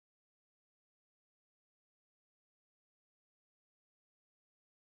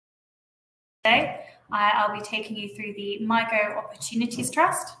Today, I'll be taking you through the MIGO Opportunities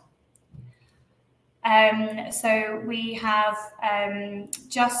Trust. So we have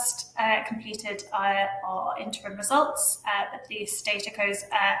just completed our interim results, but this data goes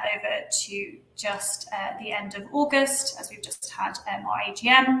over to just the end of August, as we've just had our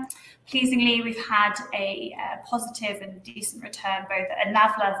AGM. Pleasingly, we've had a positive and decent return both at a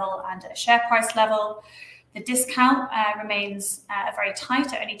NAV level and at a share price level. The discount remains very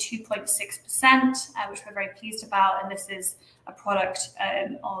tight at only 2.6%, which we're very pleased about. And this is a product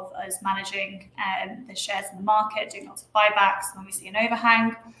of us managing the shares in the market, doing lots of buybacks when we see an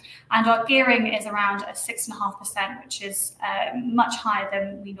overhang. And our gearing is around 6.5%, which is much higher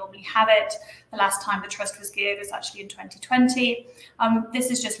than we normally have it. The last time the trust was geared was actually in 2020. This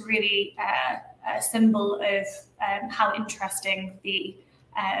is just really a symbol of how interesting the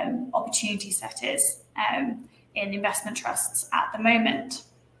opportunity set is in investment trusts at the moment.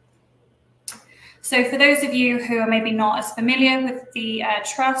 So for those of you who are maybe not as familiar with the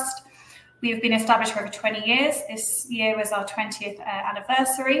trust, we have been established for over 20 years. This year was our 20th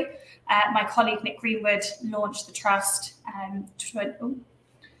anniversary. My colleague Nick Greenwood launched the trust 20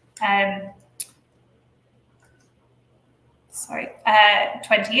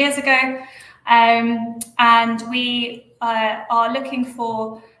 years ago. And we are looking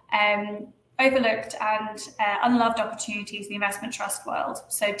for overlooked and unloved opportunities in the investment trust world.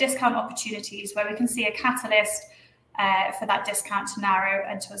 So discount opportunities where we can see a catalyst for that discount to narrow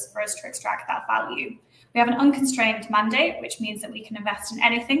and for us to extract that value. We have an unconstrained mandate, which means that we can invest in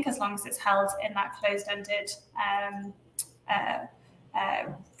anything as long as it's held in that closed-ended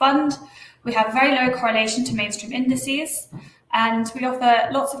fund. We have very low correlation to mainstream indices. And we offer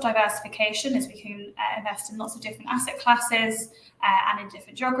lots of diversification as we can invest in lots of different asset classes and in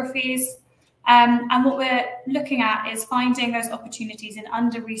different geographies. And what we're looking at is finding those opportunities in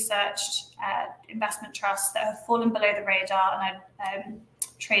under-researched investment trusts that have fallen below the radar and are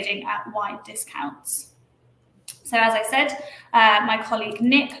trading at wide discounts. So as I said, my colleague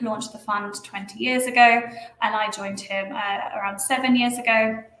Nick launched the fund 20 years ago, and I joined him around 7 years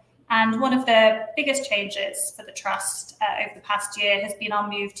ago. And one of the biggest changes for the trust over the past year has been our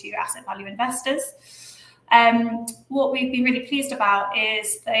move to asset value investors. What we've been really pleased about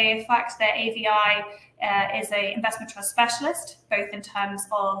is the fact that AVI is an investment trust specialist, both in terms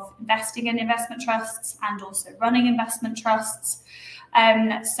of investing in investment trusts and also running investment trusts.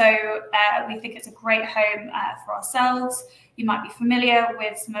 So we think it's a great home for ourselves. You might be familiar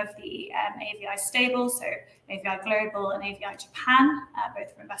with some of the AVI stables, so AVI Global and AVI Japan,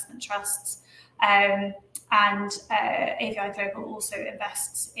 both for investment trusts. And AVI Global also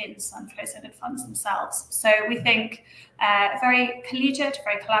invests in some closed-ended funds themselves. So we think very collegiate,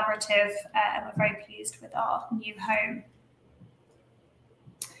 very collaborative, and we're very pleased with our new home.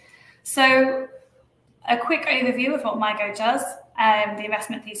 So a quick overview of what MIGO does. The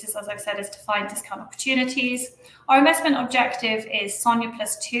investment thesis, as I've said, is to find discount opportunities. Our investment objective is SONIA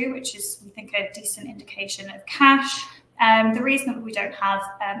 +2, which is, we think, a decent indication of cash. The reason that we don't have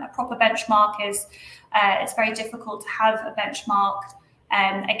a proper benchmark is it's very difficult to have a benchmark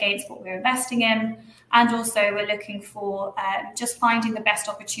against what we're investing in. And also we're looking for just finding the best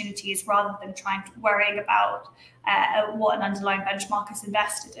opportunities rather than worrying about what an underlying benchmark is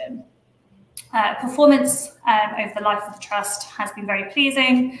invested in. Performance over the life of the trust has been very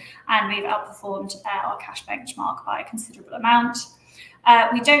pleasing, and we've outperformed our cash benchmark by a considerable amount.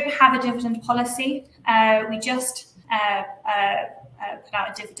 We don't have a dividend policy. We just put out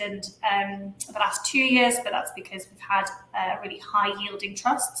a dividend for the last 2 years, but that's because we've had really high yielding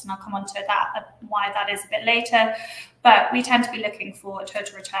trusts, and I'll come on to that, why that is a bit later. But we tend to be looking for a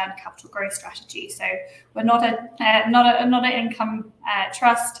total return capital growth strategy. So we're not an income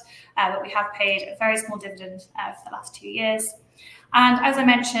trust, but we have paid a very small dividend for the last 2 years. And as I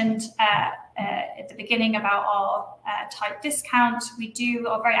mentioned at the beginning about our tight discount, we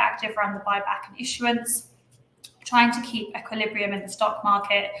are very active around the buyback and issuance, trying to keep equilibrium in the stock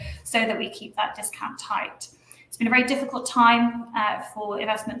market so that we keep that discount tight. It's been a very difficult time for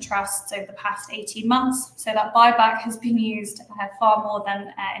investment trusts over the past 18 months. So that buyback has been used far more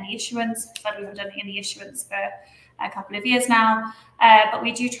than any issuance. But we haven't done any issuance for a couple of years now. But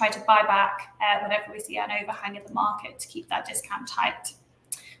we do try to buy back whenever we see an overhang in the market to keep that discount tight.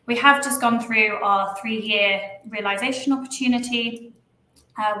 We have just gone through our 3-year realization opportunity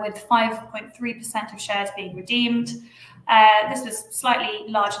with 5.3% of shares being redeemed. This was slightly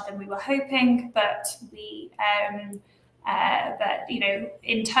larger than we were hoping, but we But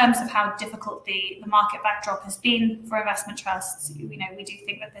in terms of how difficult the market backdrop has been for investment trusts, we do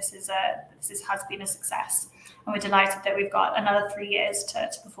think that this has been a success, and we're delighted that we've got another 3 years to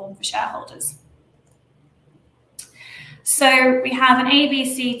perform for shareholders. So we have an A, B,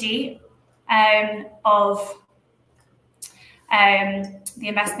 C, D of the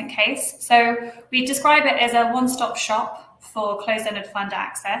investment case. So we describe it as a one-stop shop for closed-ended fund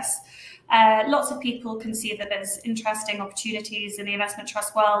access. Lots of people can see that there's interesting opportunities in the investment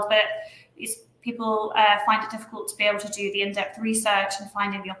trust world, but people find it difficult to be able to do the in-depth research and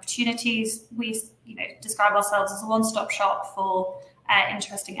finding the opportunities. We describe ourselves as a one-stop shop for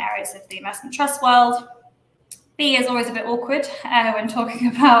interesting areas of the investment trust world. B is always a bit awkward when talking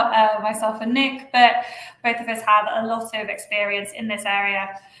about myself and Nick, but both of us have a lot of experience in this area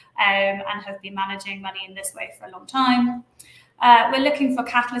and have been managing money in this way for a long time. We're looking for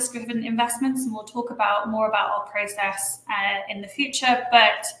catalyst-driven investments, and we'll talk more about our process in the future,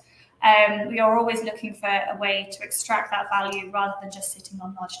 but we are always looking for a way to extract that value rather than just sitting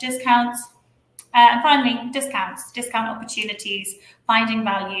on large discounts. And finally, discount opportunities, finding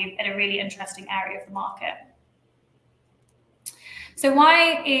value in a really interesting area of the market. So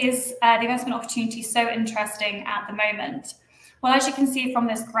why is the investment opportunity so interesting at the moment? Well, as you can see from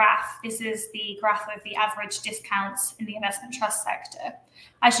this graph, this is the graph of the average discounts in the investment trust sector.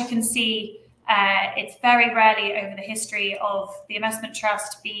 As you can see, it's very rarely over the history of the investment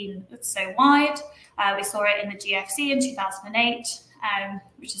trust been so wide. We saw it in the GFC in 2008,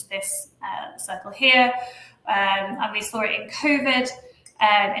 which is this circle here. And we saw it in COVID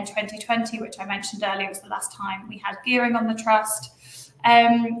in 2020, which I mentioned earlier was the last time we had gearing on the trust.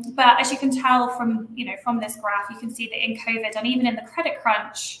 But as you can tell from this graph, you can see that in COVID and even in the credit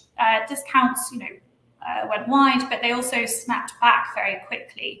crunch, discounts went wide, but they also snapped back very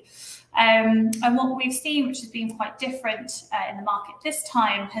quickly. And what we've seen, which has been quite different in the market this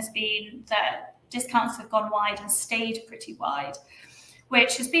time, has been that discounts have gone wide and stayed pretty wide,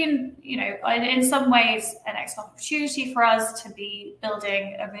 which has been, in some ways an excellent opportunity for us to be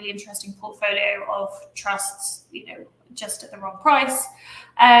building a really interesting portfolio of trusts, just at the wrong price.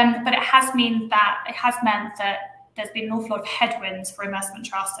 But it has meant that there's been an awful lot of headwinds for investment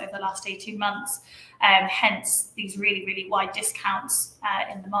trusts over the last 18 months, hence these really, really wide discounts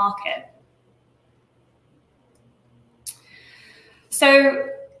in the market. So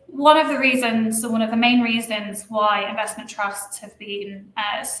one of the main reasons why investment trusts have been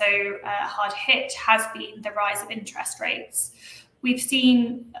so hard hit has been the rise of interest rates. We've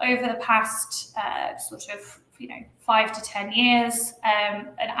seen over the past 5 to 10 years,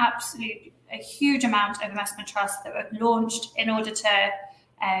 a huge amount of investment trusts that were launched in order to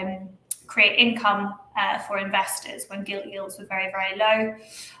create income for investors when gilt yields were very, very low.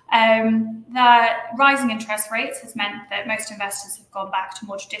 The rising interest rates has meant that most investors have gone back to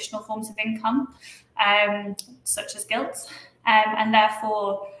more traditional forms of income, such as gilts, and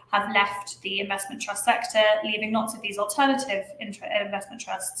therefore have left the investment trust sector, leaving lots of these alternative investment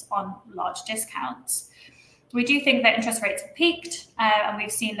trusts on large discounts. We do think that interest rates have peaked, and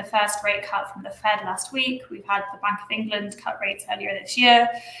we've seen the first rate cut from the Fed last week. We've had the Bank of England cut rates earlier this year,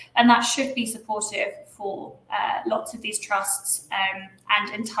 and that should be supportive for lots of these trusts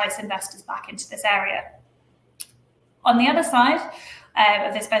and entice investors back into this area. On the other side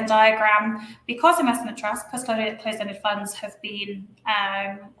of this Venn diagram, because investment trusts, closed-ended funds have been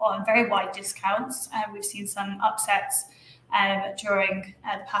on very wide discounts, we've seen some upsets during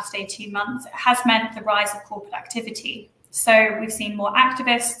the past 18 months, it has meant the rise of corporate activity. So we've seen more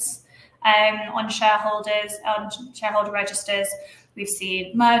activists on shareholder registers. We've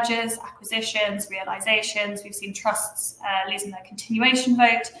seen mergers, acquisitions, realizations. We've seen trusts losing their continuation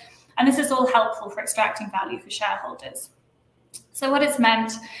vote. And this is all helpful for extracting value for shareholders. So what it's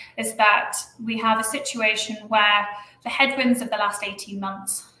meant is that we have a situation where the headwinds of the last 18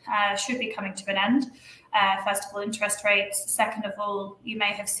 months should be coming to an end. First of all, interest rates. Second of all, you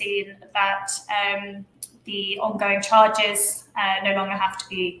may have seen that the ongoing charges no longer have to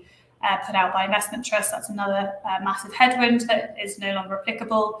be put out by investment trusts. That's another massive headwind that is no longer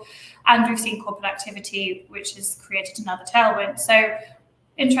applicable. And we've seen corporate activity, which has created another tailwind. So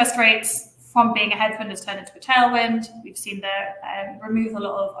interest rates from being a headwind has turned into a tailwind. We've seen the removal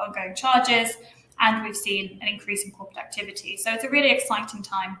of ongoing charges, and we've seen an increase in corporate activity. So it's a really exciting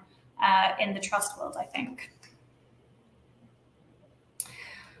time in the trust world, I think.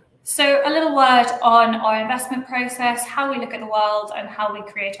 So a little word on our investment process, how we look at the world and how we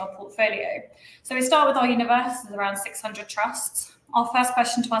create our portfolio. So we start with our universe, there's around 600 trusts. Our first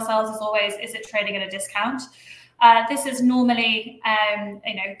question to ourselves is always, is it trading at a discount? This is normally,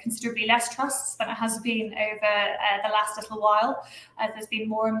 considerably less trusts than it has been over the last little while. There's been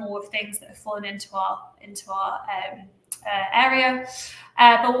more and more of things that have fallen into our area,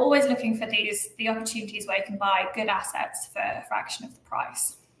 but we're always looking for the opportunities where you can buy good assets for a fraction of the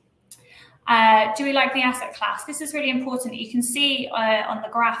price. Do we like the asset class? This is really important. You can see on the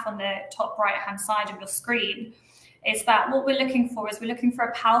graph on the top right-hand side of your screen is that what we're looking for is we're looking for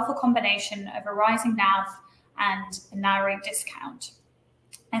a powerful combination of a rising NAV and a narrowing discount.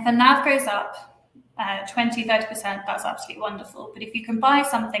 If a NAV goes up 20, 30%, that's absolutely wonderful. But if you can buy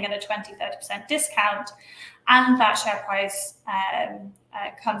something at a 20, 30% discount and that share price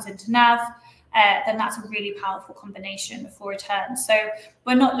comes into NAV, then that's a really powerful combination for returns. So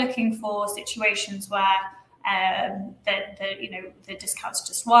we're not looking for situations where the discount's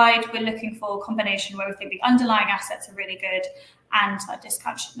just wide. We're looking for a combination where we think the underlying assets are really good and that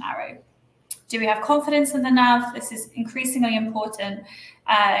discount should narrow. Do we have confidence in the NAV? This is increasingly important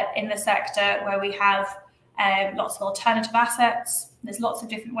in the sector where we have lots of alternative assets. There's lots of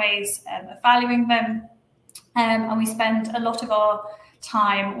different ways of valuing them. And we spend a lot of our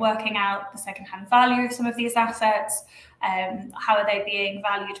time working out the second-hand value of some of these assets. How are they being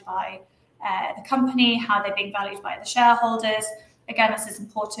valued by the company? How are they being valued by the shareholders? Again, this is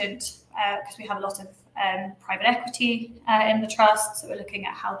important because we have a lot of private equity in the trust. So we're looking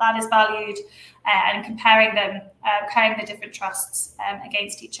at how that is valued and comparing the different trusts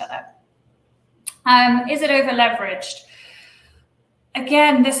against each other. Is it over leveraged?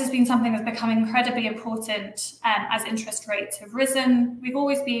 Again, this has been something that's become incredibly important as interest rates have risen. We've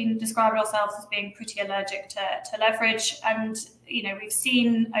always been describing ourselves as being pretty allergic to leverage. And, we've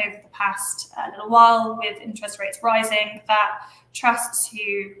seen over the past little while with interest rates rising that trusts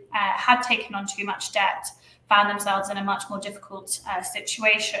who had taken on too much debt found themselves in a much more difficult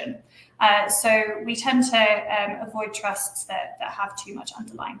situation. So we tend to avoid trusts that have too much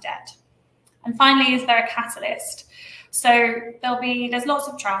underlying debt. And finally, is there a catalyst? So there's lots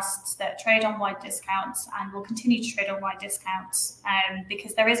of trusts that trade on wide discounts and will continue to trade on wide discounts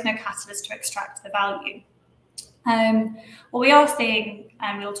because there is no catalyst to extract the value. What we are seeing,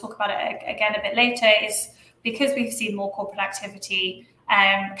 and we'll talk about it again a bit later, is because we've seen more corporate activity,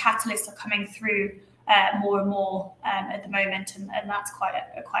 catalysts are coming through more and more at the moment, and that's quite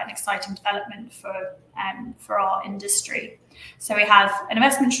an exciting development for our industry. So we have an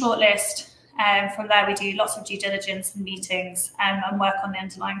investment shortlist. From there, we do lots of due diligence and meetings and work on the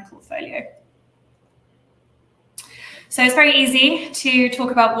underlying portfolio. So it's very easy to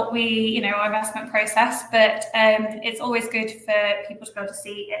talk about what our investment process, but it's always good for people to be able to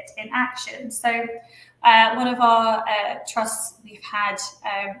see it in action. So one of our trusts we've had,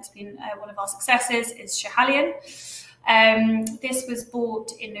 it's been one of our successes, is Schiehallion. This was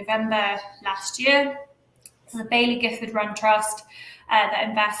bought in November last year. It's a Baillie Gifford run trust that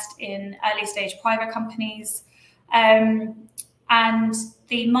invest in early stage private companies. And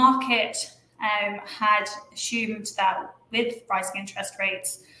the market had assumed that with rising interest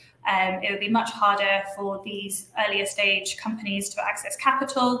rates, it would be much harder for these earlier stage companies to access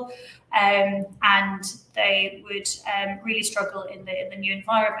capital, and they would really struggle in the new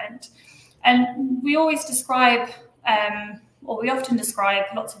environment. And we always describe, or we often describe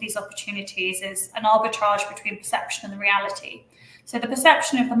lots of these opportunities as an arbitrage between perception and the reality. So the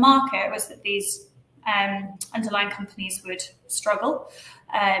perception of the market was that these underlying companies would struggle,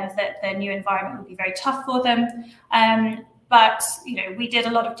 that the new environment would be very tough for them. But we did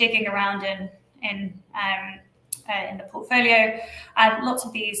a lot of digging around in the portfolio, and lots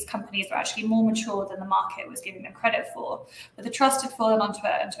of these companies were actually more mature than the market was giving them credit for. But the trust had fallen onto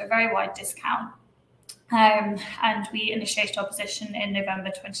a very wide discount. And we initiated our position in November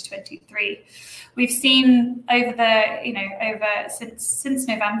 2023. We've seen since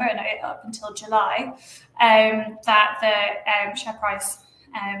November and up until July that the share price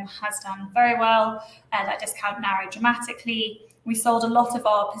has done very well. That discount narrowed dramatically. We sold a lot of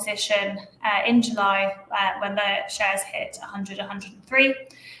our position in July when the shares hit 100, 103.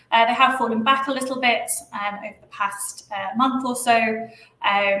 They have fallen back a little bit over the past month or so.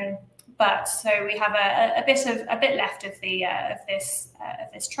 But so we have a bit left of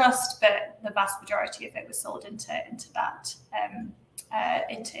this trust, but the vast majority of it was sold into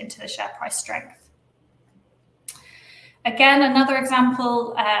the share price strength. Again, another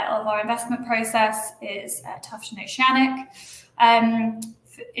example of our investment process is Tufton Oceanic.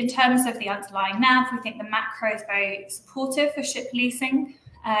 In terms of the underlying NAV, we think the macro is very supportive for ship leasing.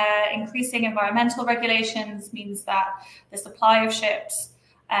 Increasing environmental regulations means that the supply of ships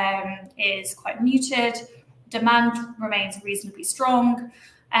is quite muted. Demand remains reasonably strong.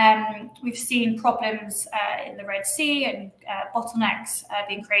 We've seen problems in the Red Sea and bottlenecks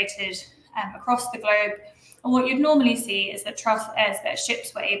being created across the globe. And what you'd normally see is that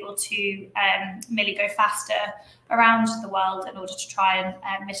ships were able to merely go faster around the world in order to try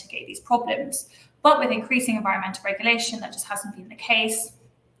and mitigate these problems. But with increasing environmental regulation, that just hasn't been the case,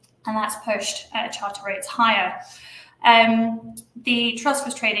 and that's pushed charter rates higher. The trust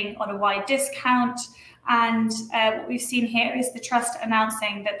was trading on a wide discount, and what we've seen here is the trust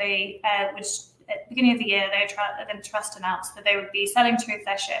announcing that they would, at the beginning of the year, the trust announced that they would be selling 2 of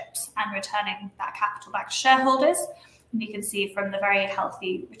their ships and returning that capital back to shareholders. And you can see from the very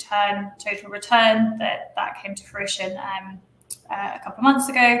healthy total return, that came to fruition a couple of months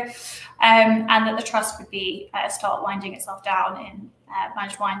ago, and that the trust would be start winding itself down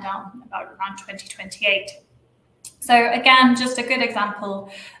managed to wind down around 2028. So again, just a good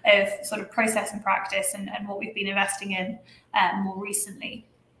example of sort of process and practice and what we've been investing in more recently.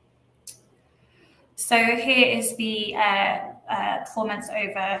 So here is the performance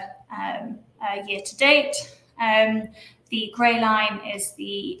over year to date. The grey line is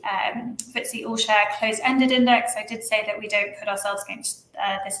the FTSE All Share Closed-Ended Index. I did say that we don't put ourselves against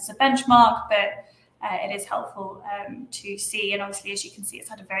this as a benchmark, but it is helpful to see. And obviously, as you can see, it's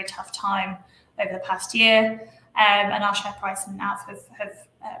had a very tough time over the past year. And our share price and NAV have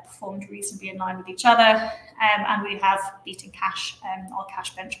performed reasonably in line with each other. And we have beaten our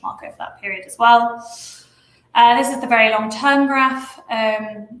cash benchmark over that period as well. This is the very long-term graph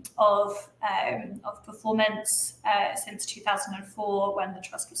of performance since 2004, when the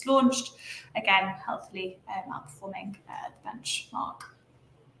trust was launched. Again, healthily outperforming the benchmark.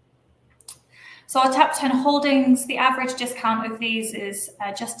 So our top 10 holdings, the average discount of these is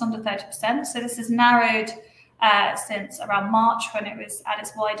just under 30%. So this has narrowed since around March, when it was at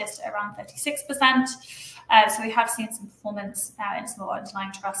its widest at around 36%. So we have seen some performance in some of our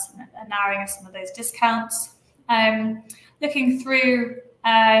underlying trusts and a narrowing of some of those discounts. Looking through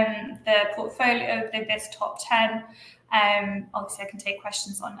the portfolio of this top 10, obviously I can take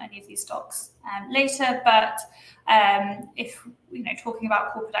questions on any of these stocks later, but if talking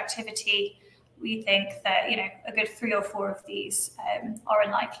about corporate activity, we think that a good 3 or 4 of these are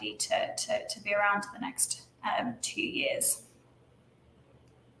unlikely to be around for the next 2 years.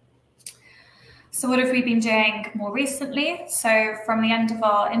 So what have we been doing more recently? So from the end of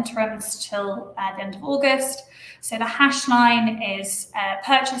our interims till the end of August. So the hash line is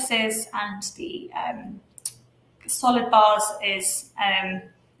purchases, and the solid bars is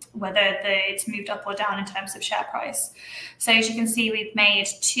whether it's moved up or down in terms of share price. So as you can see, we've made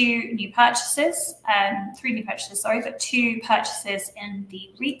 3 new purchases, but 2 purchases in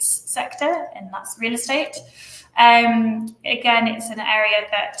the REITs sector, and that's real estate. Again, it's an area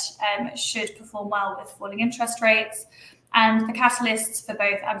that should perform well with falling interest rates. And the catalysts for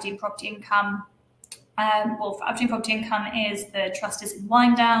both Aberdeen Property Income, for Aberdeen Property Income is the trust is in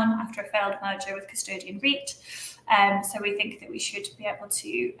wind down after a failed merger with Custodian REIT. So we think that we should be able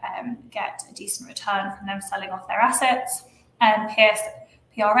to get a decent return from them selling off their assets.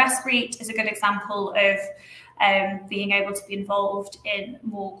 PRS REIT is a good example of being able to be involved in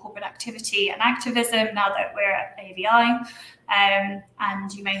more corporate activity and activism now that we're at AVI.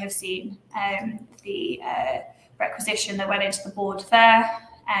 And you may have seen the requisition that went into the board there,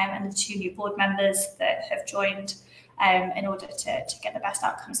 and the 2 new board members that have joined in order to get the best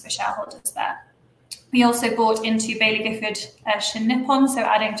outcomes for shareholders there. We also bought into Baillie Gifford Shin Nippon, so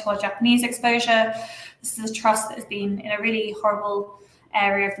adding to our Japanese exposure. This is a trust that has been in a really horrible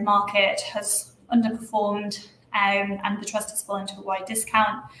area of the market, has underperformed, and the trust has fallen to a wide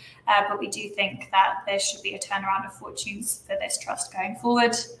discount. But we do think that there should be a turnaround of fortunes for this trust going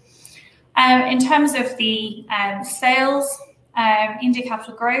forward. In terms of the sales, India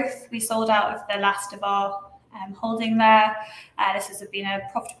Capital Growth, we sold out of the last of our holding there. This has been a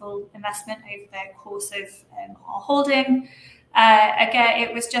profitable investment over the course of our holding. Again,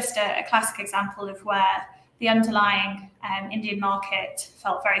 it was just a classic example of where the underlying Indian market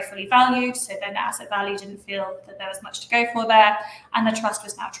felt very fully valued, so the net asset value didn't feel that there was much to go for there, and the trust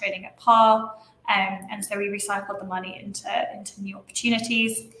was now trading at par, and so we recycled the money into new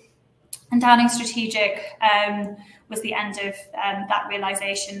opportunities. And Downing Strategic was the end of that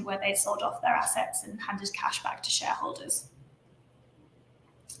realisation, where they sold off their assets and handed cash back to shareholders.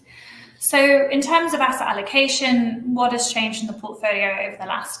 So in terms of asset allocation, what has changed in the portfolio over the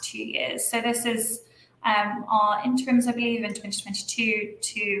last 2 years? So this is our interims, I believe, in 2022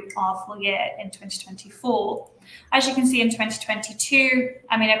 to our full year in 2024. As you can see in 2022,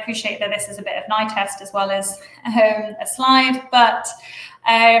 I mean, I appreciate that this is a bit of an eye test as well as a slide, but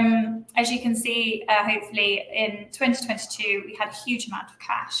as you can see, hopefully in 2022, we had a huge amount of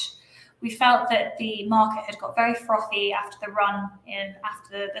cash. We felt that the market had got very frothy after the run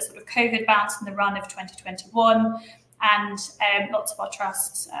after the sort of COVID bounce and the run of 2021. And lots of our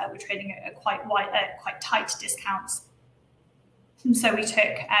trusts were trading at quite tight discounts. And so we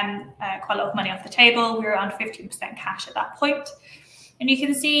took quite a lot of money off the table. We were around 15% cash at that point. And you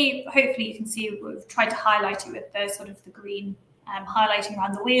can see, hopefully you can see, we've tried to highlight it with the sort of the green highlighting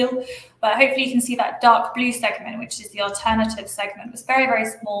around the wheel. But hopefully you can see that dark blue segment, which is the alternative segment, was very, very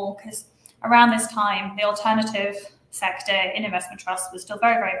small, because around this time, the alternative sector in investment trusts was still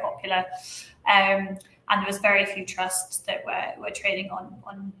very, very popular. And there was very few trusts that were trading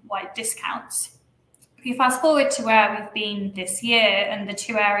on wide discounts. If you fast forward to where we've been this year, and the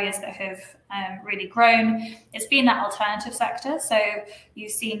two areas that have really grown, it's been that alternative sector. So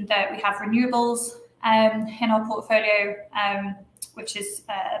you've seen that we have renewables in our portfolio, which is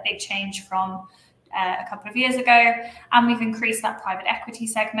a big change from a couple of years ago. And we've increased that private equity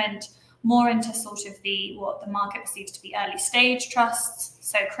segment more into sort of what the market perceives to be early stage trusts.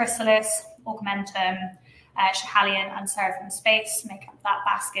 So Chrysalis, Augmentum, Schiehallion and Seraphim Space make up that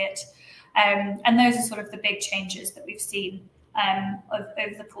basket. And those are sort of the big changes that we've seen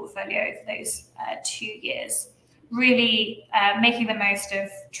over the portfolio over those 2 years. Really making the most of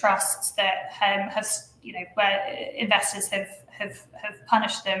trusts that have, where investors have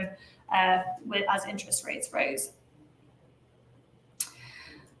punished them as interest rates rose.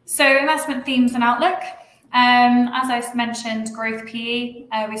 So investment themes and outlook. As I mentioned, growth PE.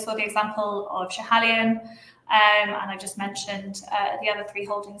 We saw the example of Schiehallion, and I just mentioned the other three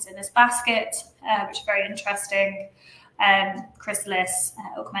holdings in this basket, which are very interesting: Chrysalis,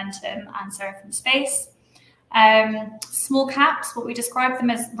 Augmentum, and Seraphim Space. Small caps, what we describe them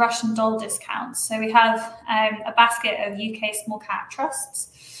as Russian doll discounts. So we have a basket of UK small cap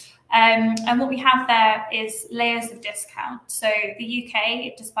trusts. And what we have there is layers of discount. So the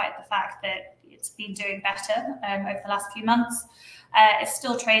UK, despite the fact that it's been doing better over the last few months, is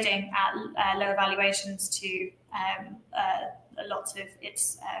still trading at lower valuations to lots of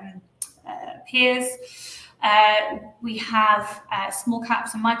its peers. We have small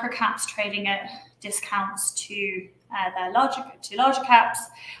caps and micro caps trading at discounts to larger caps,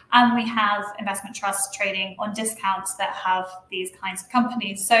 and we have investment trusts trading on discounts that have these kinds of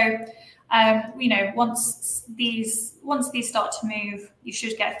companies. So, once these start to move, you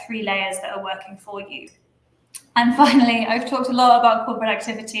should get 3 layers that are working for you. And finally, I've talked a lot about corporate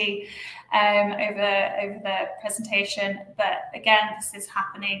activity over the presentation, but again, this is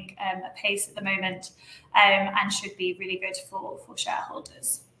happening at pace at the moment, and should be really good for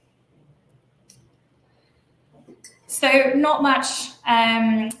shareholders. So not much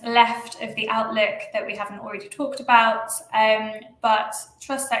left of the outlook that we haven't already talked about, but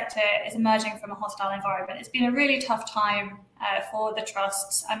trust sector is emerging from a hostile environment. It's been a really tough time for the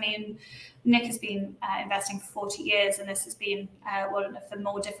trusts. I mean, Nick has been investing for 40 years, and this has been one of the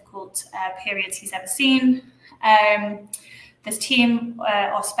more difficult periods he's ever seen. This team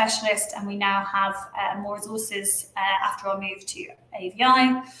are specialists, and we now have more resources after our move to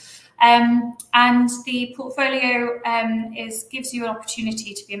AVI. And the portfolio gives you an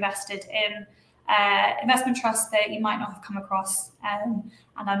opportunity to be invested in investment trusts that you might not have come across and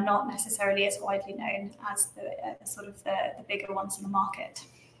are not necessarily as widely known as the bigger ones in the market.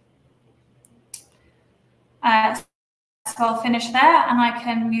 So I'll finish there, and I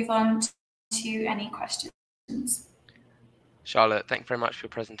can move on to any questions. Charlotte, thank you very much for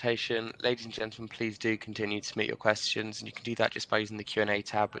your presentation. Ladies and gentlemen, please do continue to submit your questions, and you can do that just by using the Q&A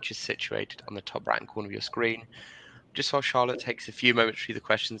tab, which is situated on the top right-hand corner of your screen. Just while Charlotte takes a few moments to read the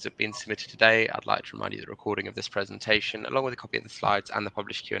questions that have been submitted today, I'd like to remind you that the recording of this presentation, along with a copy of the slides and the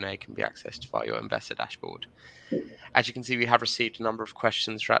published Q&A, can be accessed via your investor dashboard. As you can see, we have received a number of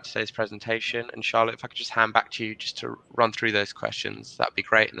questions throughout today's presentation, and Charlotte, if I could just hand back to you just to run through those questions, that'd be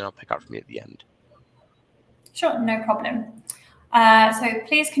great, and then I'll pick up from you at the end. Sure, no problem. So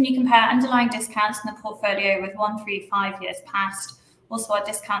please, can you compare underlying discounts in the portfolio with 1, 3, 5 years past? Also, are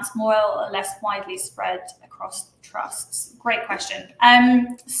discounts more or less widely spread across trusts? Great question.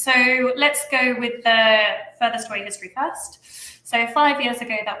 So let's go with the further story history first. So 5 years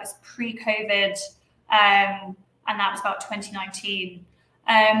ago, that was pre-COVID, and that was about 2019.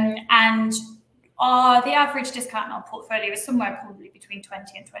 And the average discount in our portfolio is somewhere probably between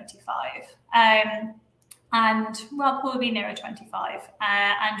 20 and 25. and well, probably nearer 25.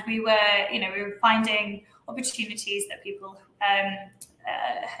 And we were finding opportunities that people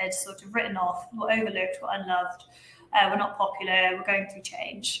had sort of written off, were overlooked, were unloved, were not popular, were going through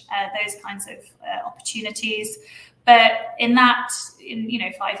change, those kinds of opportunities. But in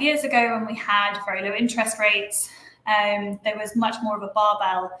 5 years ago, when we had very low interest rates, there was much more of a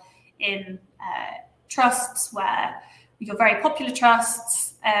barbell in trusts where your very popular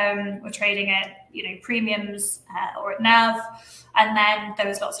trusts were trading at premiums or at NAV, and then there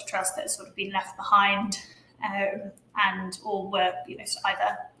was lots of trusts that had sort of been left behind and or were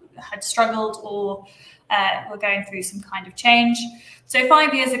either had struggled or were going through some kind of change. So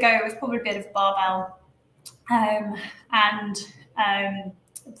 5 years ago, it was probably a bit of a barbell, and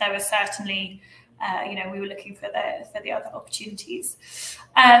there was certainly we were looking for the other opportunities.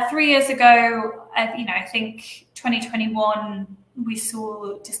 3 years ago, I think 2021, we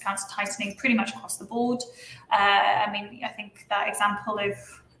saw discounts tightening pretty much across the board. I think that example of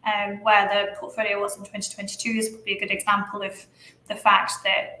where the portfolio was in 2022 is probably a good example of the fact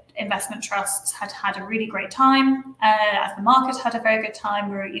that investment trusts had had a really great time, as the market had a very good time.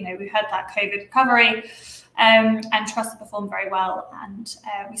 We had that COVID recovery, and trusts performed very well, and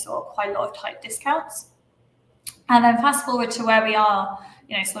we saw quite a lot of tight discounts. And then fast forward to where we are,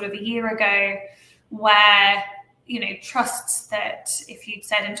 sort of a year ago, where trusts that if you'd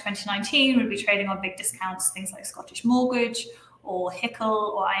said in 2019 would be trading on big discounts, things like Scottish Mortgage or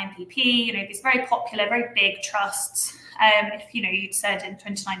HICL or IMPP, these very popular, very big trusts. If you'd said in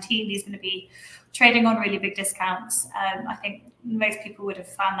 2019 these are going to be trading on really big discounts, I think most people would have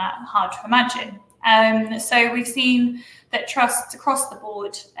found that hard to imagine. So we've seen that trusts across the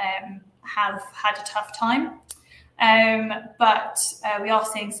board have had a tough time, but we are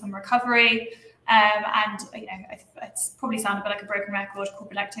seeing some recovery. And it's probably sounded a bit like a broken record.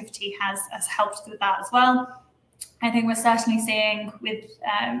 Corporate activity has helped with that as well. I think we're certainly seeing with,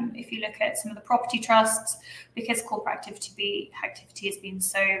 if you look at some of the property trusts, because corporate activity has been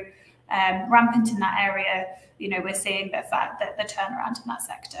so rampant in that area, we're seeing the fact that the turnaround in that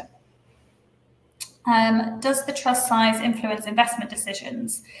sector. Does the trust size influence investment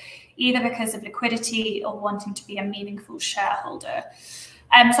decisions, either because of liquidity or wanting to be a meaningful shareholder?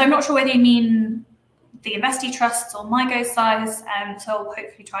 So I'm not sure whether you mean the investee trusts or MIGO size, so I'll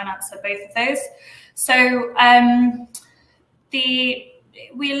hopefully try and answer both of those. So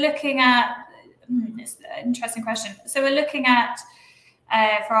we're looking at, it's an interesting question. So we're looking at,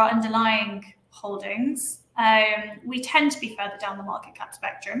 for our underlying holdings, we tend to be further down the market cap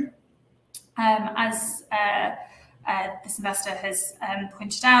spectrum. As this investor has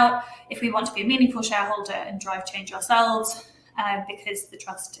pointed out, if we want to be a meaningful shareholder and drive change ourselves, because the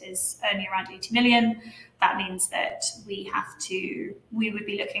trust is only around 80 million, that means that we would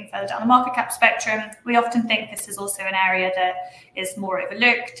be looking further down the market cap spectrum. We often think this is also an area that is more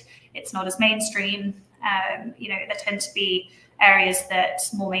overlooked. It's not as mainstream. There tend to be areas that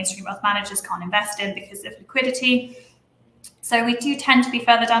more mainstream wealth managers can't invest in because of liquidity. So we do tend to be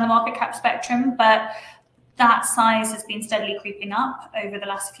further down the market cap spectrum, but that size has been steadily creeping up over the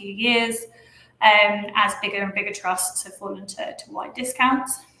last few years, as bigger and bigger trusts have fallen to wide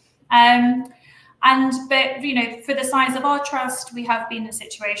discounts. But for the size of our trust, we have been in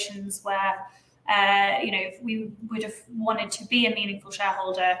situations where we would have wanted to be a meaningful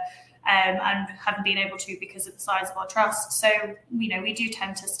shareholder and haven't been able to because of the size of our trust. So we do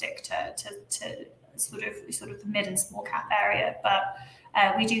tend to stick to sort of the mid and small cap area, but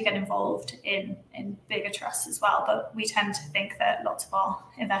we do get involved in bigger trusts as well. But we tend to think that lots of our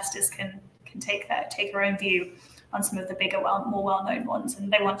investors can take their own view on some of the bigger, more well-known ones,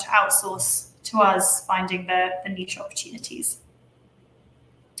 and they want to outsource to us finding the niche opportunities.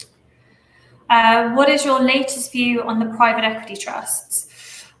 What is your latest view on the private equity trusts?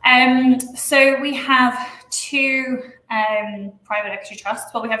 So we have two private equity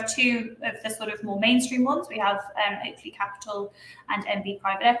trusts. Well, we have two of the sort of more mainstream ones. We have Oakley Capital and MB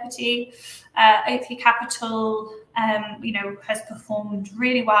Private Equity. Oakley Capital, has performed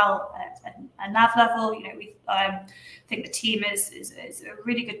really well at a NAV level. We think the team is a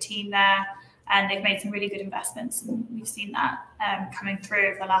really good team there, and they've made some really good investments, and we've seen that coming through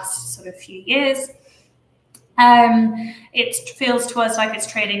over the last sort of few years. It feels to us like it's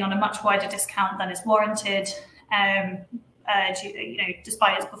trading on a much wider discount than is warranted,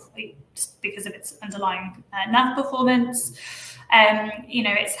 despite because of its underlying NAV performance.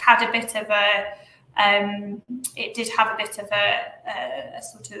 It's had a bit of it did have a bit of a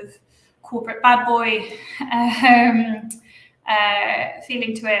sort of corporate bad boy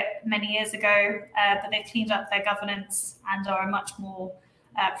feeling to it many years ago, but they cleaned up their governance and are a much more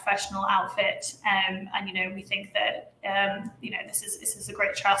professional outfit, and we think that this is a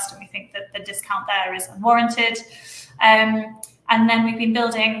great trust, and we think that the discount there is unwarranted. And then we've been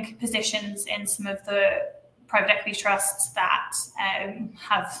building positions in some of the private equity trusts that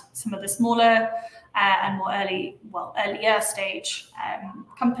have some of the smaller and more earlier stage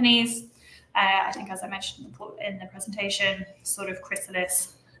companies. I think, as I mentioned in the presentation, sort of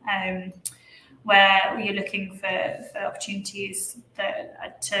chrysalis, where you're looking for opportunities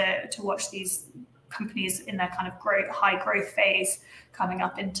to watch these companies in their kind of high growth phase coming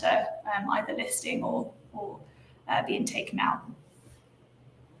up into either listing or being taken out.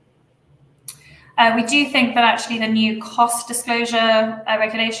 We do think that actually the new cost disclosure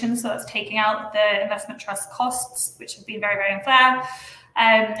regulations, so that's taking out the investment trust costs, which have been very, very unfair,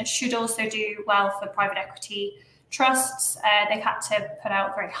 should also do well for private equity trusts. They've had to put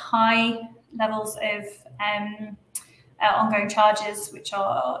out very high levels of ongoing charges, which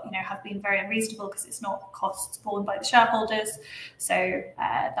are, have been very unreasonable because it's not costs borne by the shareholders. So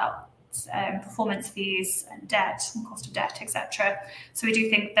that performance fees and debt and cost of debt, etc. So we do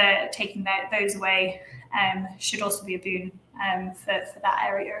think that taking those away should also be a boon for that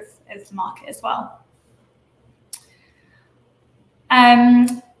area of the market as well.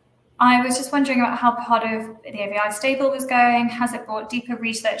 I was just wondering about how part of the AVI stable was going. Has it brought deeper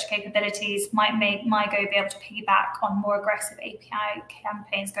research capabilities? Might make MIGO be able to piggyback on more aggressive API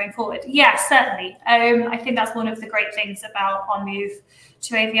campaigns going forward? Yes, certainly. I think that's one of the great things about our move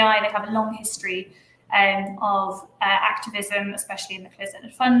to AVI. They have a long history of activism, especially in the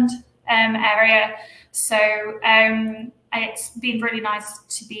closed-ended fund area. So it's been really nice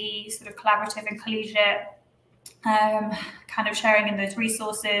to be sort of collaborative and collegiate, kind of sharing in those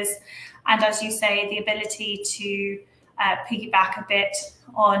resources, and as you say, the ability to piggyback a bit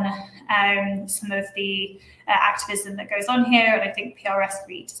on some of the activism that goes on here. And I think PRS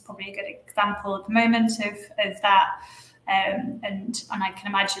REIT is probably a good example at the moment of that, and I can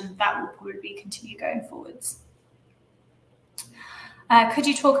imagine that will probably continue going forwards. Could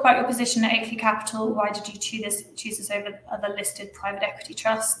you talk about your position at Allocation Capital? Why did you choose this over other listed private equity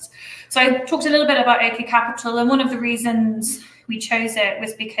trusts? So I talked a little bit about Allocation Capital, and one of the reasons we chose it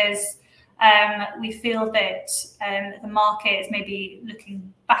was because we feel that the market is maybe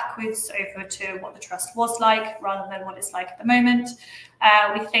looking backwards over to what the trust was like rather than what it's like at the moment.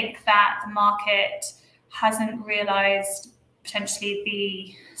 We think that the market hasn't realised potentially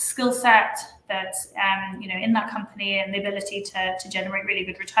the skill set that's in that company and the ability to generate really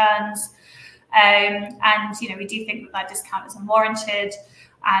good returns, and we do think that discount is unwarranted,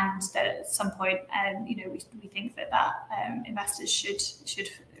 and that at some point we think that investors should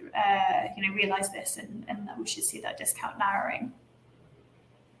realise this, and that we should see that discount narrowing.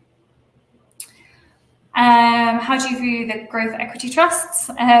 How do you view the growth equity trusts?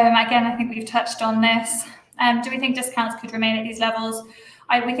 Again, I think we've touched on this. Do we think discounts could remain at these levels?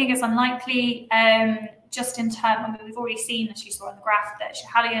 We think it's unlikely, just in terms, we've already seen, as you saw on the graph, that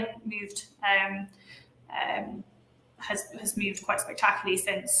Schiehallion has moved quite spectacularly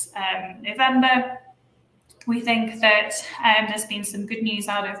since November. We think that there's been some good news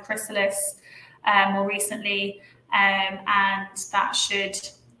out of Chrysalis more recently, and that should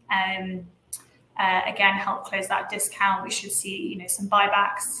again help close that discount. We should see some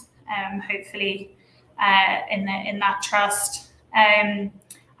buybacks hopefully in that trust. And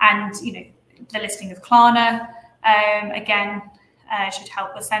the listing of Klarna again should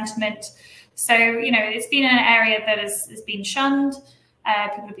help with sentiment. So it's been an area that has been shunned.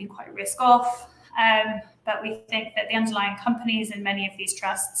 People have been quite risk off, but we think that the underlying companies in many of these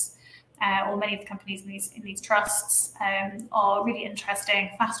trusts, or many of the companies in these trusts, are really interesting,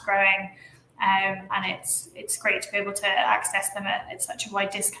 fast growing, and it's great to be able to access them at such a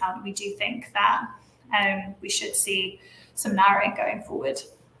wide discount. We do think that we should see some narrowing going forward.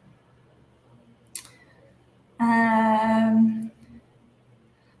 Let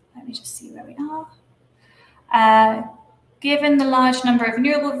me just see where we are. Given the large number of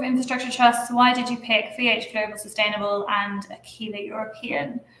renewable infrastructure trusts, why did you pick VH Global Sustainable and Aquila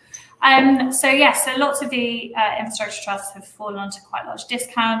European? So yes, so lots of the infrastructure trusts have fallen onto quite large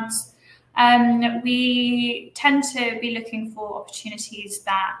discounts. We tend to be looking for opportunities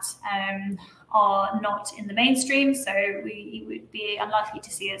that are not in the mainstream, so we would be unlikely to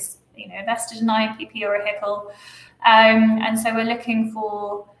see us invested in IPP or a HICL, and so we're looking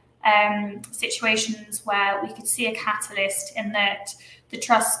for situations where we could see a catalyst in that the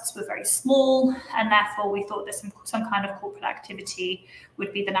trusts were very small, and therefore we thought that some kind of corporate activity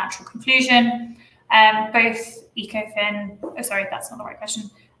would be the natural conclusion. Both Ecofin, oh sorry, that's not the right question.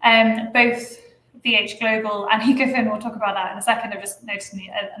 Both VH Global and Ecofin, we'll talk about that in a second. I've just noticed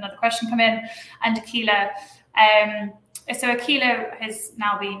another question come in, and Aquila. So Aquila has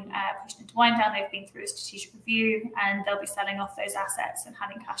now been pushed into wind down. They've been through a strategic review, and they'll be selling off those assets and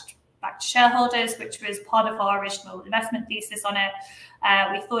handing cash back to shareholders, which was part of our original investment thesis on it.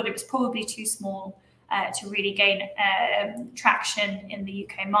 We thought it was probably too small to really gain traction in the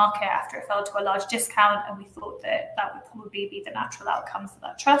UK market after it fell to a large discount, and we thought that that would probably be the natural outcome for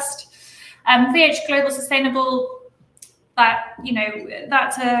that trust. VH Global Sustainable,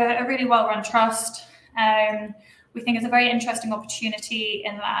 that's a really well-run trust. We think it's a very interesting opportunity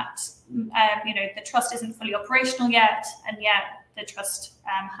in that the trust isn't fully operational yet, and yet the trust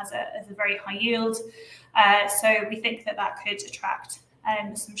has a very high yield. So we think that could attract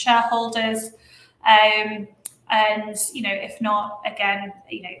some shareholders. And if not, again,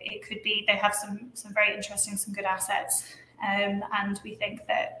 it could be they have some very interesting, some good assets, and we think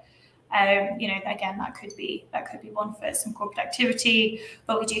that again that could be one for some corporate activity.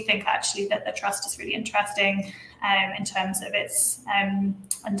 But we do think actually that the trust is really interesting in terms of its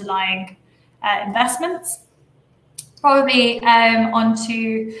underlying investments. Probably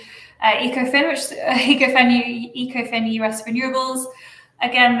onto Ecofin, which is Ecofin US Renewables.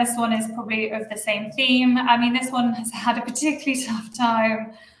 Again, this one is probably of the same theme. I mean, this one has had a particularly tough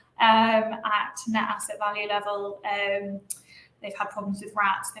time at net asset value level. They've had problems with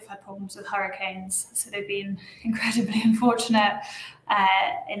rats, they've had problems with hurricanes, so they've been incredibly unfortunate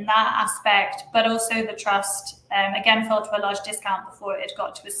in that aspect. But also the trust, again, fell to a large discount before it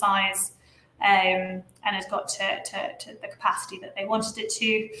got to a size and has got to the capacity that they wanted it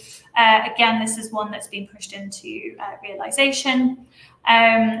to. Again, this is one that's been pushed into realisation.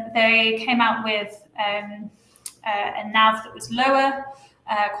 They came out with a NAV that was lower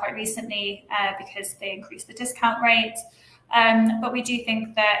quite recently because they increased the discount rate. But we do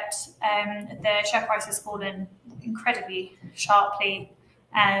think that the share price has fallen incredibly sharply,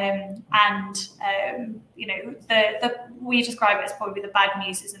 we describe it as probably the bad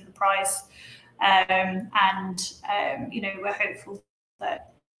news is in the price, we're hopeful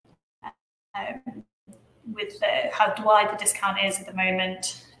that with how wide the discount is at the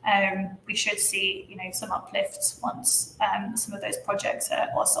moment, we should see some uplifts once some of those projects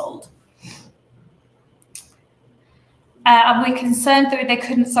are sold. Are we concerned that they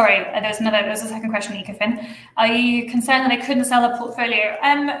couldn't? Sorry, there was a second question on Ecofin. Are you concerned that they couldn't sell their portfolio?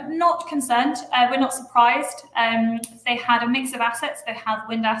 Not concerned. We're not surprised. They had a mix of assets. They have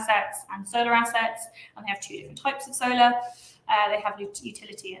wind assets and solar assets, and they have two different types of solar. They have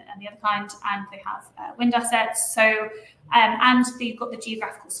utility and the other kind, and they have wind assets. So, and they've got the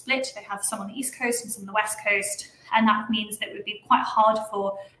geographical split. They have some on the East Coast and some on the West Coast. And that means that it would be quite hard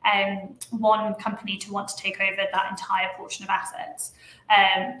for one company to want to take over that entire portion of assets.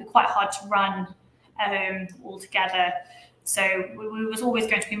 It'd be quite hard to run all together. So it was always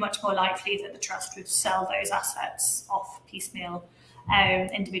going to be much more likely that the trust would sell those assets off piecemeal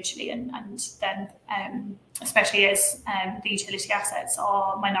individually, and then especially as the utility assets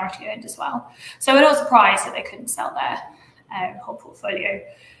are minority owned as well. So we're not surprised that they couldn't sell their whole portfolio.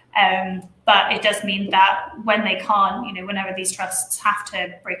 But it does mean that when they can't, whenever these trusts have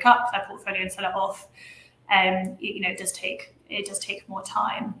to break up their portfolio and sell it off, it does take more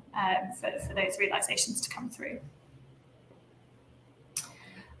time for those realizations to come through.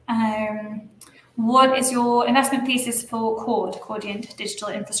 What is your investment thesis for Cordiant Digital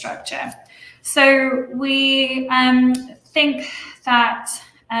Infrastructure? So we think that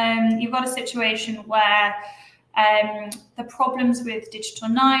you've got a situation where the problems with Digital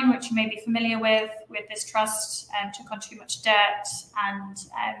 9, which you may be familiar with this trust, took on too much debt, and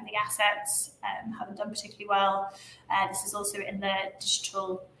the assets haven't done particularly well. This is also in the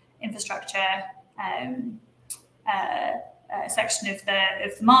digital infrastructure section of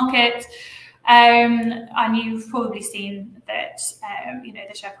the market. And you've probably seen that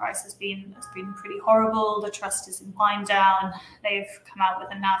the share price has been pretty horrible. The trust is in wind down. They've come out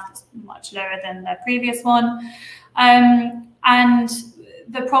with a NAV that's much lower than their previous one. And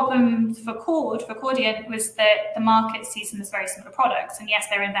the problem for Cordiant was that the market sees them as very similar products. And yes,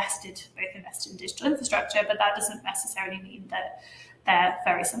 they're both invested in digital infrastructure, but that doesn't necessarily mean that they're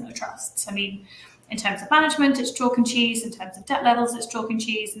very similar trusts. I mean, in terms of management, it's chalk and cheese. In terms of debt levels, it's chalk and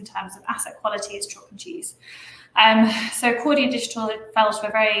cheese. In terms of asset quality, it's chalk and cheese. So Cordiant Digital fell to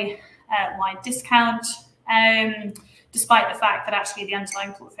a very wide discount, despite the fact that actually the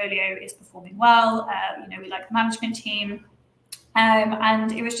underlying portfolio is performing well. We like the management team,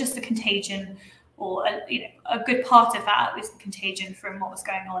 and it was just the contagion, or a good part of that was the contagion from what was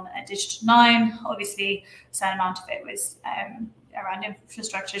going on at Digital 9. Obviously, a certain amount of it was around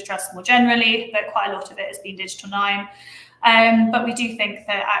infrastructure trusts more generally, but quite a lot of it has been Digital 9. But we do think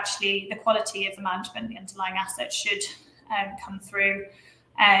that actually the quality of the management, the underlying assets should come through.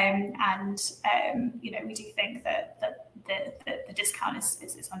 You know, we do think that the discount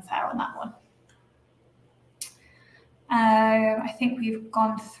is unfair on that one. I think we've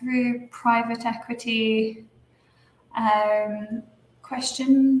gone through private equity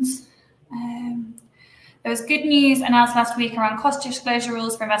questions. There was good news announced last week around cost disclosure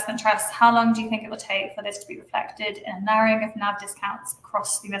rules for investment trusts. How long do you think it will take for this to be reflected in a narrowing of NAV discounts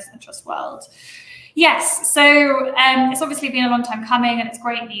across the investment trust world? Yes, so it's obviously been a long time coming and it's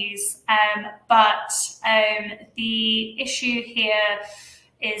great news, but the issue here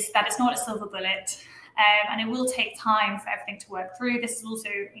is that it's not a silver bullet, and it will take time for everything to work through. This is also,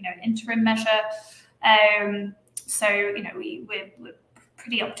 you know, an interim measure, so you know we're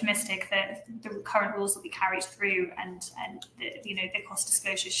pretty optimistic that the current rules will be carried through, and you know, the cost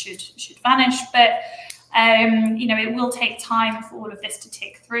disclosure should vanish, but you know, it will take time for all of this to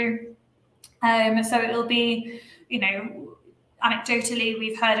tick through. So it'll be, you know, anecdotally,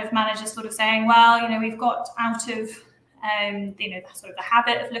 we've heard of managers sort of saying, well, you know, we've got out of, you know, sort of the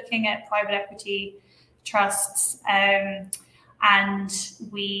habit of looking at private equity trusts, and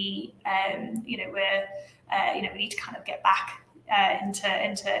we, you know, we need to kind of get back into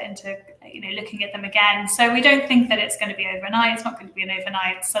you know, looking at them again. So we don't think that it's going to be overnight. It's not going to be an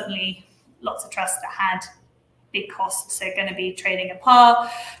overnight. Suddenly, lots of trusts that had big costs are going to be trading at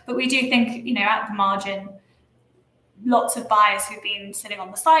par. But we do think, you know, at the margin, lots of buyers who've been sitting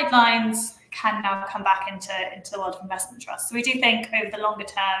on the sidelines can now come back into the world of investment trusts. So we do think over the longer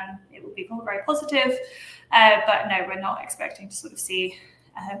term, it will be very positive. But no, we're not expecting to sort of see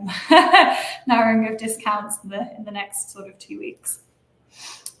narrowing of discounts in the next sort of 2 weeks.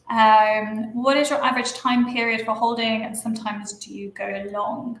 What is your average time period for holding, and sometimes do you go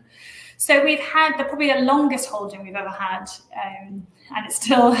long? So we've had probably the longest holding we've ever had, and it's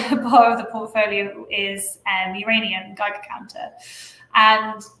still part of the portfolio, is uranium Geiger counter.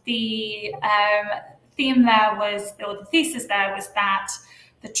 And the theme there was, or the thesis there was that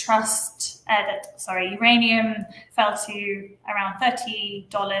the trust, uranium fell to around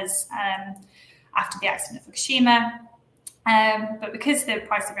 $30 after the accident at Fukushima. But because the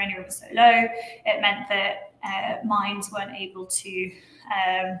price of uranium was so low, it meant that mines weren't able to,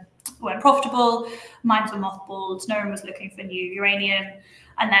 weren't profitable, mines were mothballed, no one was looking for new uranium,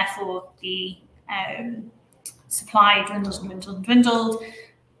 and therefore the supply dwindled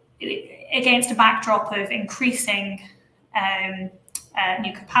against a backdrop of increasing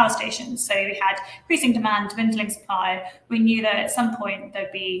nuclear power stations. So we had increasing demand, dwindling supply. We knew that at some point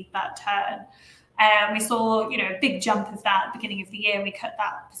there'd be that turn. We saw, you know, a big jump of that at the beginning of the year. We cut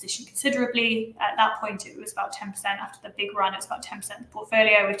that position considerably. At that point, it was about 10%. After the big run, it was about 10% of the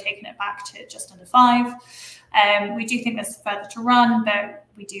portfolio. We've taken it back to just under 5%. We do think there's further to run, but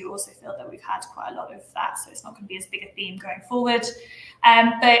we do also feel that we've had quite a lot of that, so it's not going to be as big a theme going forward.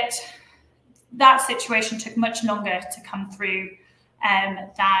 But that situation took much longer to come through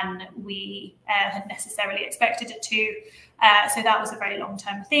than we had necessarily expected it to. So that was a very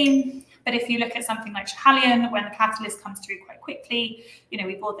long-term theme. But if you look at something like Schiehallion, when the catalyst comes through quite quickly, you know,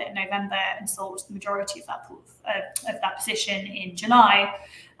 we bought it in November and sold the majority of that position in July.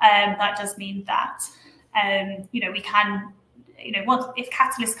 That does mean that, you know, we can, you know, if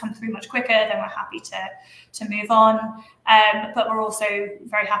catalysts come through much quicker, then we're happy to move on. But we're also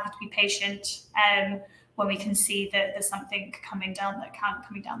very happy to be patient when we can see that there's something coming down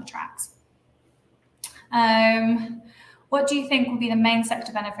the tracks. What do you think will be the main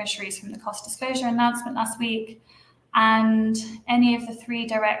sector beneficiaries from the cost disclosure announcement last week? And any of the 3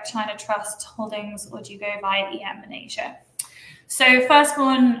 direct China trust holdings, or do you go via EM in Asia? So first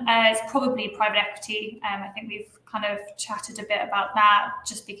one is probably private equity. I think we've kind of chatted a bit about that,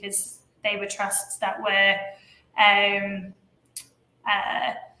 just because they were trusts that were had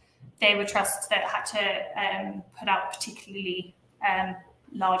to put out particularly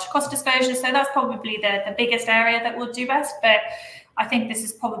large cost disclosures. So that's probably the biggest area that will do best. But I think this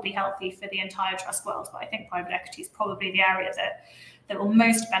is probably healthy for the entire trust world. But I think private equity is probably the area that will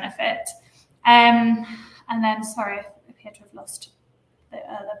most benefit. And then, sorry, I appear to have lost the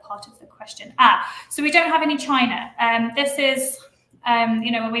other part of the question. So we don't have any China. This is,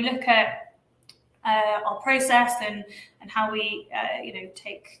 you know, when we look at our process and how we, you know,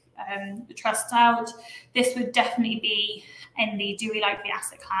 take the trusts out, this would definitely be in the do we like the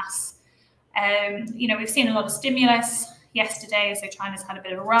asset class. You know, we've seen a lot of stimulus yesterday, so China's had a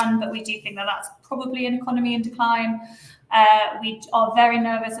bit of a run, but we do think that that's probably an economy in decline. We are very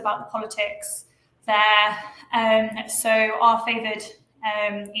nervous about the politics there. So our favoured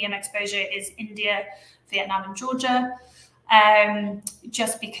EM exposure is India, Vietnam and Georgia,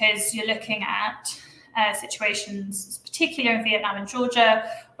 just because you're looking at situations, particularly in Vietnam and Georgia,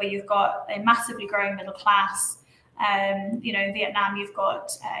 where you've got a massively growing middle class. In Vietnam, you've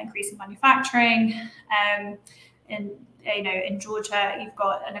got increasing manufacturing. In Georgia, you've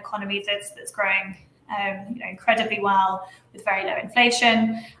got an economy that's growing incredibly well with very low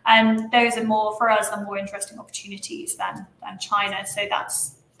inflation, and those are more for us are more interesting opportunities than China. So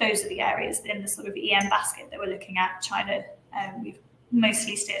those are the areas in the sort of EM basket that we're looking at. China, we've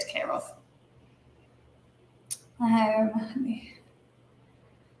mostly steered clear of.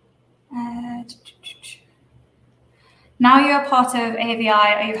 Now you're part of AVI,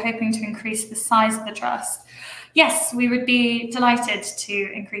 are you hoping to increase the size of the trust? Yes, we would be delighted to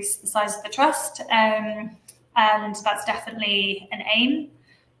increase the size of the trust, and that's definitely an aim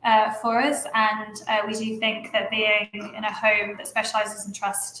for us. And we do think that being in a home that specialises in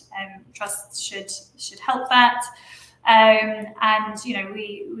trusts should help that. And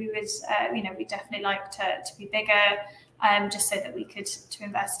we would we definitely like to be bigger, just so that we could to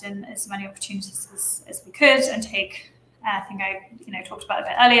invest in as many opportunities as we could and take. I think I talked about it a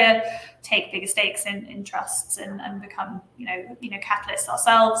bit earlier. Take bigger stakes in trusts and become catalysts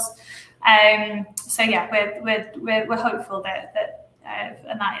ourselves. So yeah, we're hopeful that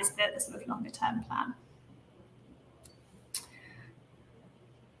and that is the sort of longer term plan.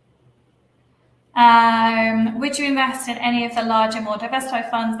 Would you invest in any of the larger, more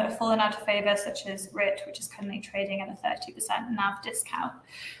diversified funds that have fallen out of favour, such as RIT, which is currently trading at a 30% NAV discount?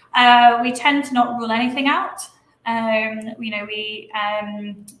 We tend to not rule anything out.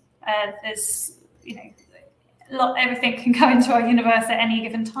 There's everything can go into our universe at any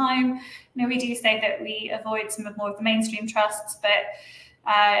given time. We do say that we avoid some of more of the mainstream trusts, but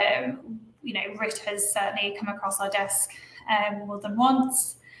RIT has certainly come across our desk more than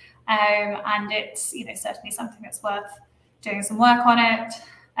once, and it's certainly something that's worth doing some work on it.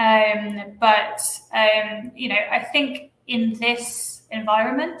 But I think in this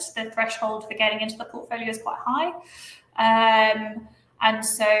environment, the threshold for getting into the portfolio is quite high. And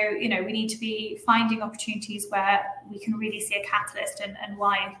so, we need to be finding opportunities where we can really see a catalyst and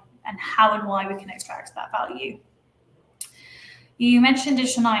why and how and why we can extract that value. You mentioned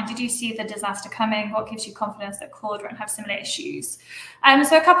Digital 9. Did you see the disaster coming? What gives you confidence that Claude won't have similar issues?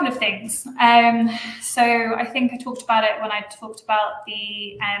 So a couple of things. So I think I talked about it when I talked about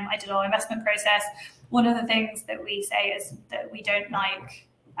the ideal investment process. One of the things that we say is that we don't like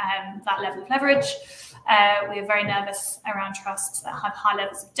that level of leverage. We are very nervous around trusts that have high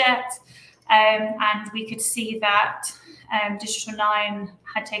levels of debt. And we could see that Digital 9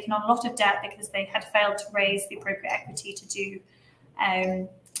 had taken on a lot of debt because they had failed to raise the appropriate equity to do the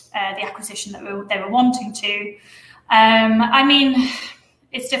acquisition that they were wanting to. I mean,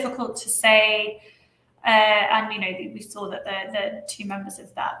 it's difficult to say. And we saw that the two members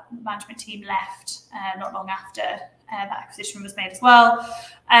of that management team left not long after that acquisition was made as well.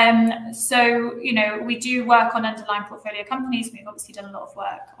 So we do work on underlying portfolio companies. We've obviously done a lot of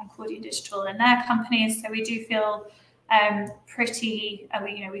work on Cordian Digital and their companies. So we do feel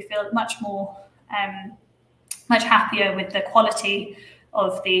we feel much happier with the quality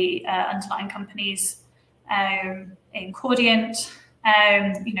of the underlying companies in Cordiant.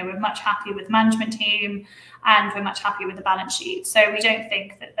 We're much happier with the management team, and we're much happier with the balance sheet. So we don't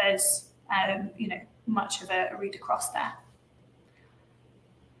think that there's much of a read across there.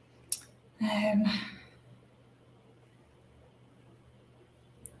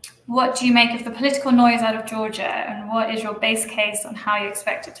 What do you make of the political noise out of Georgia, and what is your base case on how you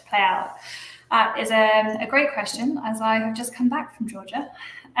expect it to play out? That is a great question, as I have just come back from Georgia.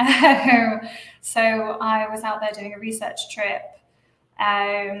 So I was out there doing a research trip,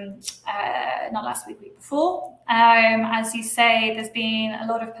 not last week, week before. As you say, there's been a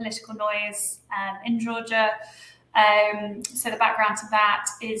lot of political noise in Georgia. So the background to that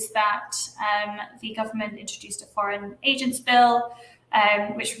is that the government introduced a foreign agents bill,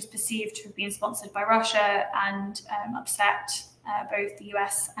 which was perceived to have been sponsored by Russia and upset both the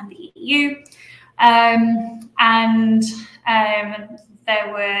US and the EU.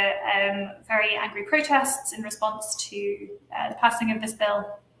 There were very angry protests in response to the passing of this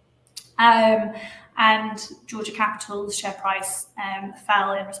bill. And Georgia Capital's share price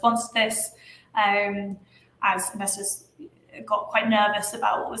fell in response to this, as investors got quite nervous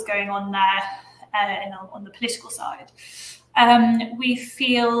about what was going on there on the political side. We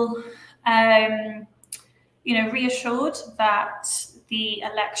feel reassured that the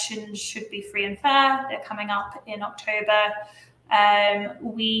elections should be free and fair. They're coming up in October.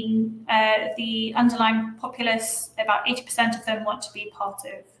 The underlying populace, about 80% of them want to be part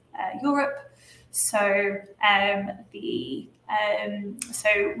of Europe. So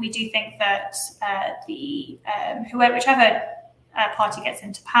so we do think that whichever party gets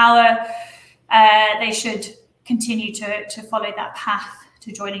into power, they should continue to follow that path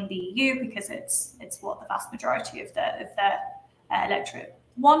to joining the EU, because it's what the vast majority of their electorate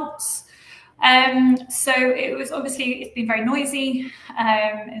wants. So it's been very noisy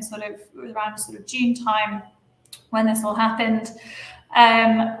in around June time when this all happened.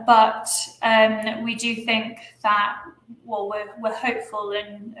 But we do think that, well, we're hopeful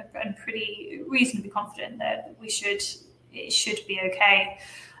and pretty reasonably confident that it should be okay,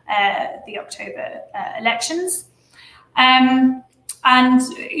 the October elections. And,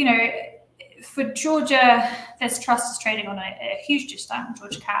 you know, for Georgia, this trust is trading on a huge discount,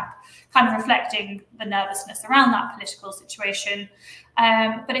 Georgia cap, kind of reflecting the nervousness around that political situation.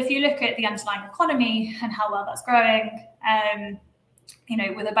 But if you look at the underlying economy and how well that's growing, you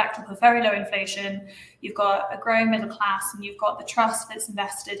know, with a backdrop of very low inflation, you've got a growing middle class, and you've got the trust that's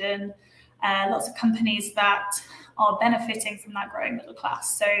invested in lots of companies that are benefiting from that growing middle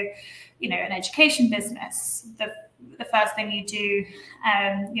class. So, you know, an education business, the first thing you do,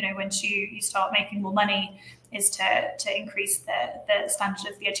 you know, once you start making more money, is to increase the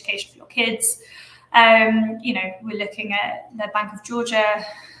standard of the education for your kids. You know, we're looking at the Bank of Georgia,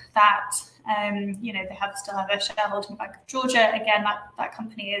 that you know, they still have a shareholding in Bank of Georgia. Again, that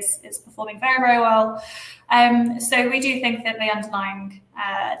company is performing very, very well. So we do think that the underlying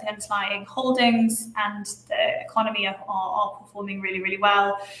holdings and the economy are performing really, really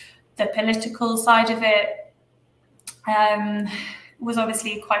well. The political side of it was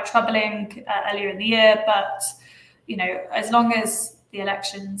obviously quite troubling earlier in the year, but you know, as long as the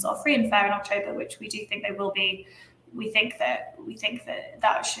elections are free and fair in October, which we do think they will be, we think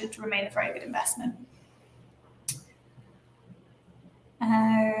that should remain a very good investment.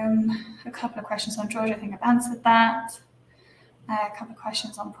 A couple of questions on Georgia, I think I've answered that. A couple of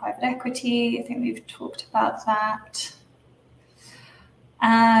questions on private equity, I think we've talked about that.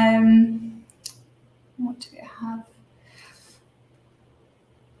 What do we have?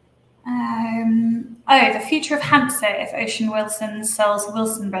 Oh, the future of Hansa if Ocean Wilson sells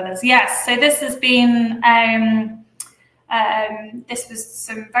Wilson Brothers. Yes, so this has been, this was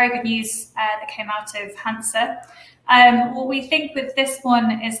some very good news that came out of Hansa. What we think with this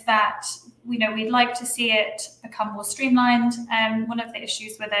one is that, you know, we'd like to see it become more streamlined. One of the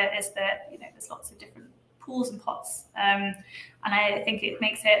issues with it is that, you know, there's lots of different pools and pots, and I think it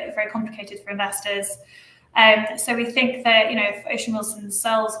makes it very complicated for investors. So we think that, you know, if Ocean Wilson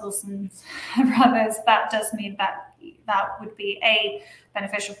sells Wilson Brothers, that does mean that would be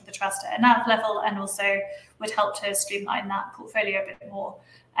beneficial for the trust at a NAV level, and also would help to streamline that portfolio a bit more.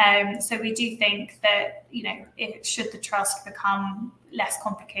 So we do think that, you know, should the trust become less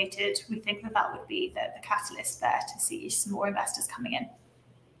complicated, we think that would be the catalyst there to see some more investors coming in.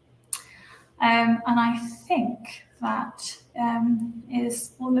 And I think that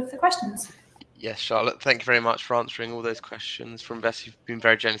is all of the questions. Yes, Charlotte, thank you very much for answering all those questions from investors. You've been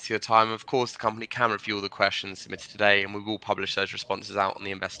very generous with your time. Of course, the company can review all the questions submitted today, and we will publish those responses out on the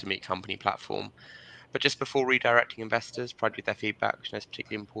Investor Meet Company platform. But just before redirecting investors, provide with their feedback, which is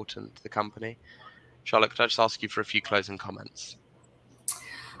particularly important to the company. Charlotte, could I just ask you for a few closing comments?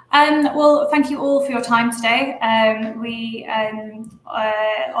 Well, thank you all for your time today. We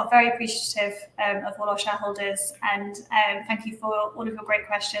are very appreciative of all our shareholders, and thank you for all of your great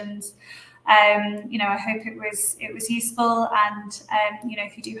questions. You know, I hope it was useful, and you know,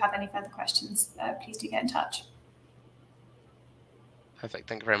 if you do have any further questions, please do get in touch. Perfect.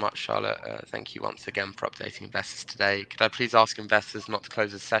 Thank you very much, Charlotte. Thank you once again for updating investors today. Could I please ask investors not to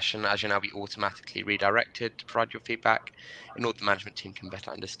close the session, as you'll now be automatically redirected to provide your feedback in order the management team can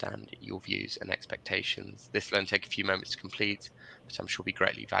better understand your views and expectations. This will only take a few moments to complete, but I'm sure will be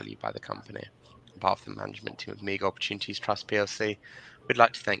greatly valued by the company. On behalf of the management team of MIGO Opportunities Trust PLC, we'd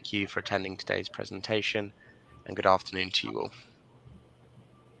like to thank you for attending today's presentation, and good afternoon to you all.